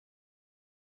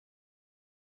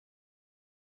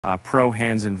Pro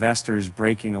hands investors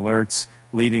breaking alerts,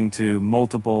 leading to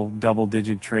multiple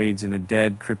double-digit trades in a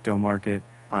dead crypto market.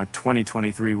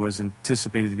 2023 was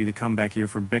anticipated to be the comeback year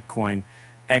for Bitcoin.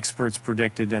 Experts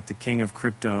predicted that the king of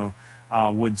crypto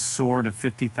would soar to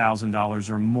 $50,000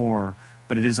 or more,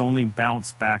 but it has only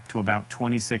bounced back to about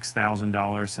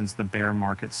 $26,000 since the bear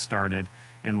market started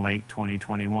in late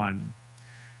 2021.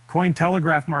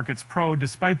 Cointelegraph Markets Pro,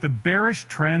 despite the bearish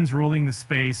trends ruling the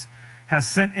space, has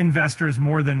sent investors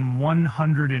more than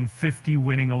 150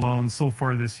 winning alone so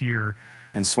far this year.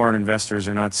 And smart investors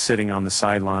are not sitting on the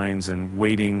sidelines and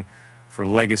waiting for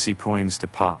legacy coins to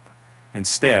pop.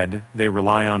 Instead, they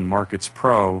rely on Markets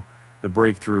Pro, the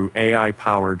breakthrough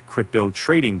AI-powered crypto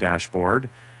trading dashboard,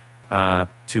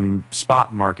 to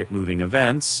spot market-moving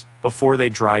events before they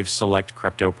drive select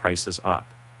crypto prices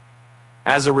up.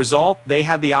 As a result, they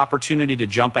had the opportunity to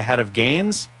jump ahead of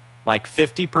gains like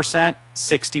 50%,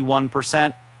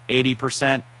 61%,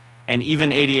 80%, and even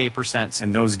 88%.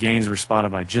 And those gains were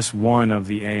spotted by just one of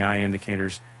the AI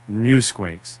indicators,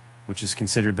 Newsquakes, which is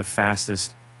considered the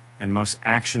fastest and most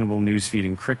actionable newsfeed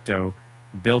in crypto,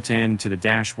 built into the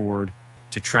dashboard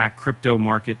to track crypto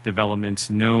market developments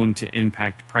known to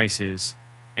impact prices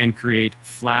and create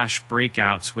flash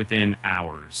breakouts within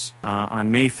hours.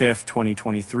 On May 5th,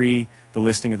 2023, the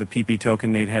listing of the PP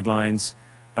token made headlines.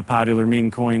 A popular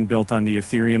meme coin built on the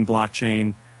Ethereum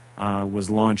blockchain was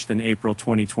launched in April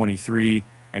 2023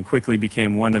 and quickly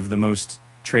became one of the most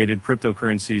traded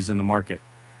cryptocurrencies in the market.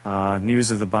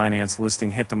 News of the Binance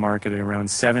listing hit the market at around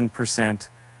 7%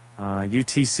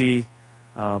 UTC.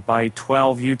 By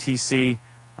 12 UTC,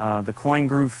 the coin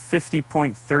grew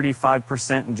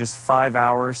 50.35% in just 5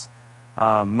 hours.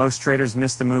 Most traders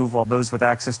missed the move, while those with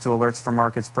access to alerts from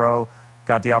Markets Pro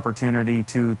got the opportunity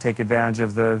to take advantage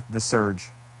of the surge.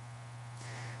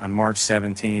 On March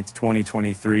 17th,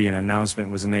 2023, an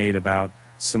announcement was made about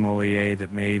Sommelier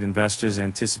that made investors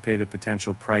anticipate a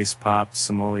potential price pop.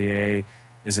 Sommelier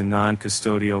is a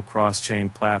non-custodial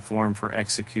cross-chain platform for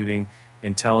executing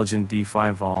intelligent DeFi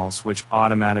vaults, which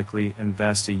automatically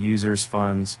invest a user's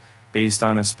funds based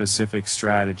on a specific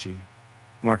strategy.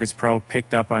 Markets Pro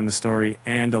picked up on the story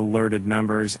and alerted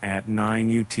members at 9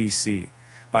 UTC.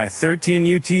 By 13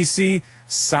 UTC,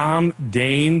 SOM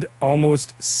gained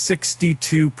almost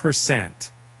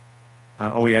 62%.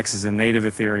 OEX is a native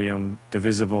Ethereum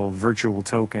divisible virtual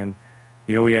token.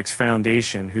 The OEX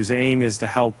Foundation, whose aim is to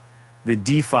help the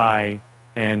DeFi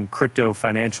and crypto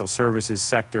financial services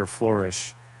sector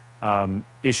flourish,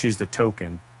 issues the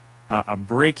token. A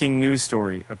breaking news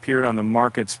story appeared on the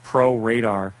Markets Pro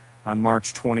radar on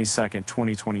March 22nd,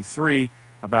 2023,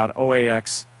 about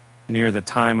OAX. Near the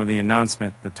time of the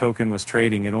announcement, the token was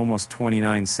trading at almost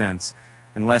 29 cents.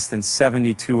 In less than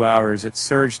 72 hours, it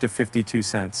surged to 52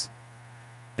 cents.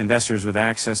 Investors with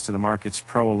access to the Markets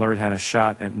Pro alert had a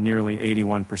shot at nearly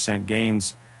 81%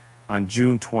 gains. On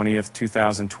June 20th,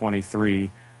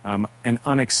 2023, an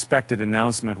unexpected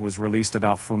announcement was released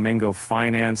about Flamingo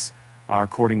Finance.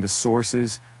 According to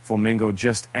sources, Flamingo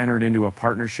just entered into a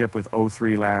partnership with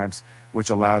O3 Labs, which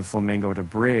allowed Flamingo to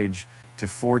bridge to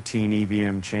 14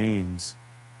 EVM chains.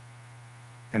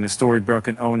 And the story broke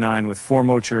in 09 with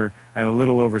Formoture at a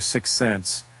little over 6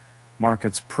 cents.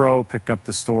 Markets Pro picked up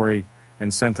the story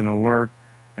and sent an alert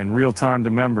in real time to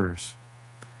members.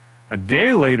 A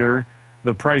day later,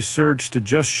 the price surged to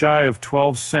just shy of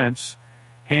 12 cents,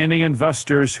 handing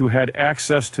investors who had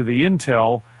access to the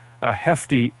intel a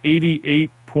hefty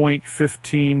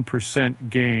 88.15%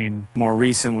 gain. More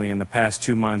recently, in the past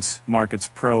 2 months, Markets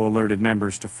Pro alerted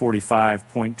members to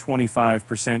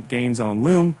 45.25% gains on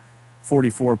Loom,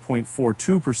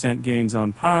 44.42% gains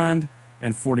on Pond,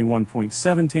 and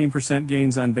 41.17%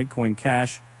 gains on Bitcoin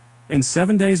Cash. In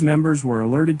 7 days, members were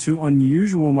alerted to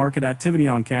unusual market activity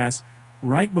on Cash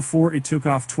right before it took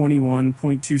off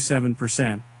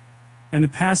 21.27%. In the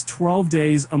past 12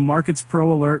 days, a Markets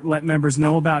Pro alert let members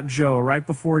know about Joe right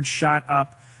before it shot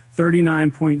up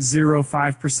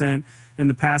 39.05%. In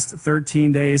the past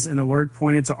 13 days, an alert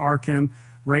pointed to Arkham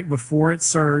right before it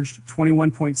surged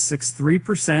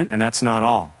 21.63%. And that's not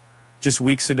all. Just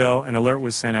weeks ago, an alert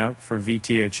was sent out for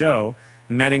VTHO,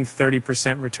 netting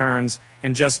 30% returns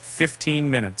in just 15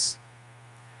 minutes.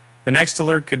 The next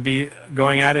alert could be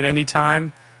going at it any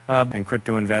time, and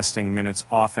crypto investing minutes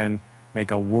often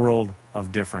make a world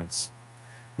of difference.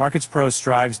 Markets Pro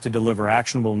strives to deliver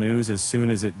actionable news as soon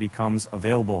as it becomes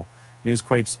available.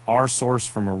 Newsquakes are sourced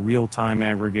from a real-time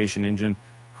aggregation engine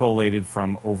collated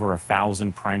from over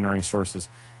 1,000 primary sources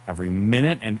every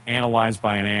minute and analyzed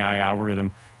by an AI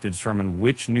algorithm to determine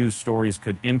which news stories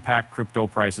could impact crypto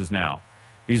prices now.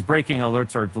 These breaking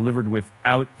alerts are delivered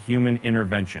without human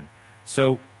intervention.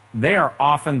 So They are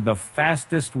often the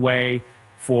fastest way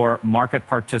for market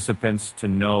participants to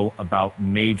know about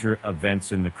major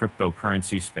events in the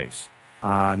cryptocurrency space.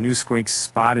 Newsquakes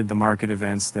spotted the market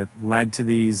events that led to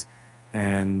these,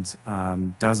 and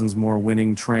dozens more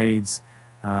winning trades.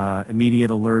 Immediate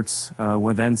alerts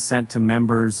were then sent to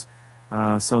members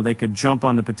so they could jump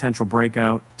on the potential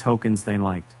breakout tokens they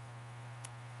liked.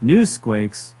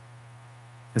 Newsquakes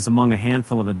is among a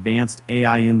handful of advanced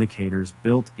AI indicators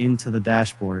built into the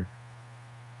dashboard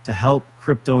to help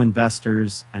crypto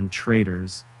investors and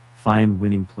traders find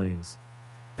winning plays.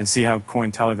 And see how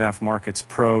Cointelegraph Markets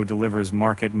Pro delivers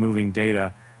market-moving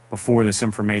data before this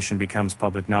information becomes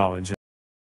public knowledge.